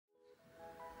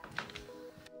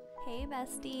Hey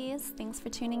besties, thanks for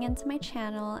tuning into my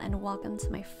channel and welcome to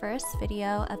my first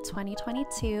video of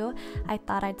 2022. I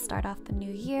thought I'd start off the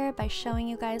new year by showing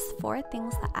you guys 4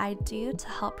 things that I do to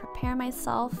help prepare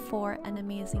myself for an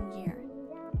amazing year.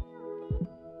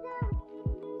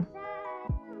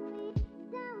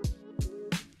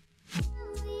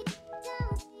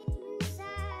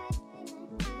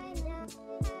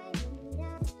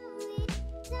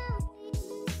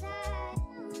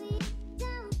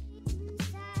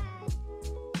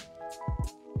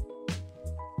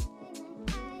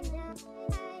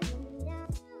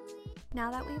 Now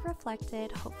that we've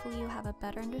reflected, hopefully you have a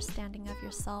better understanding of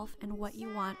yourself and what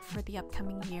you want for the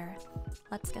upcoming year.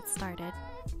 Let's get started.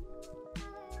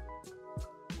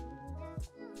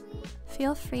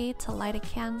 Feel free to light a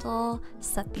candle,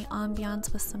 set the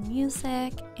ambiance with some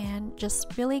music, and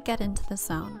just really get into the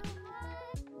zone.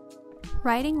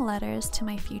 Writing letters to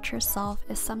my future self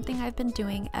is something I've been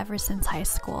doing ever since high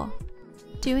school.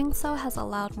 Doing so has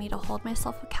allowed me to hold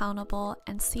myself accountable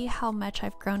and see how much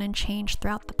I've grown and changed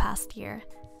throughout the past year.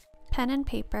 Pen and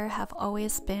paper have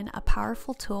always been a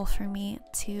powerful tool for me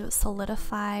to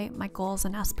solidify my goals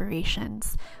and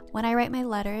aspirations. When I write my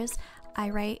letters, I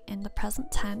write in the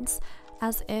present tense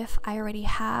as if I already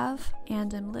have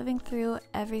and am living through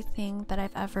everything that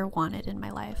I've ever wanted in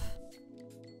my life.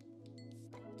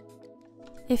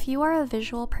 If you are a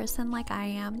visual person like I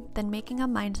am, then making a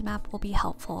mind map will be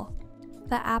helpful.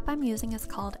 The app I'm using is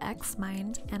called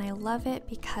Xmind, and I love it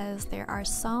because there are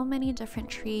so many different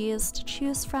trees to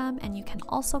choose from, and you can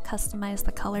also customize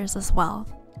the colors as well.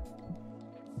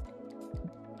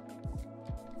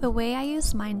 The way I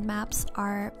use mind maps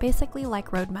are basically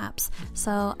like roadmaps.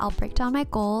 So I'll break down my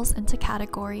goals into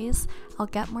categories, I'll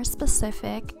get more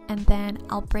specific, and then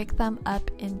I'll break them up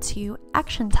into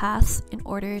action tasks in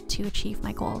order to achieve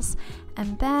my goals.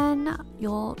 And then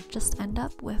you'll just end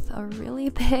up with a really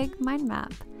big mind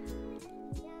map.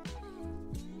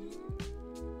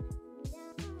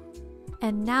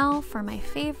 And now for my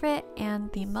favorite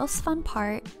and the most fun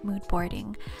part, mood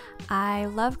boarding. I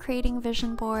love creating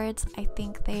vision boards. I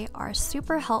think they are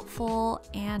super helpful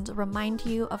and remind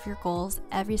you of your goals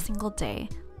every single day.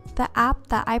 The app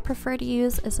that I prefer to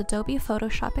use is Adobe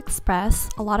Photoshop Express.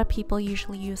 A lot of people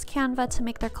usually use Canva to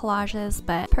make their collages,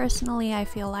 but personally I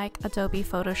feel like Adobe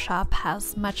Photoshop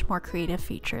has much more creative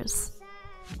features.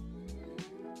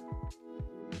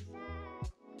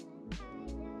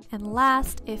 And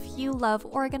last, if you love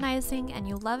organizing and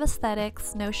you love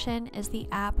aesthetics, Notion is the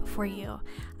app for you.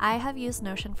 I have used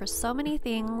Notion for so many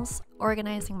things,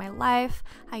 organizing my life,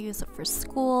 I use it for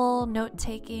school,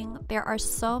 note-taking. There are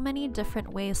so many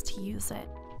different ways to use it.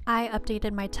 I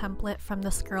updated my template from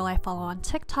this girl I follow on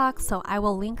TikTok, so I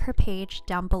will link her page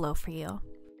down below for you.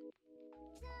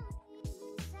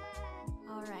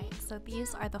 So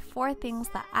these are the 4 things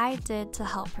that I did to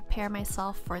help prepare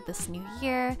myself for this new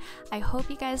year. I hope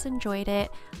you guys enjoyed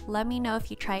it. Let me know if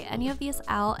you try any of these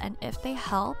out and if they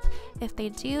help. If they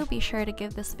do, be sure to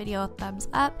give this video a thumbs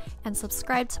up and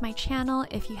subscribe to my channel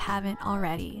if you haven't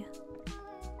already.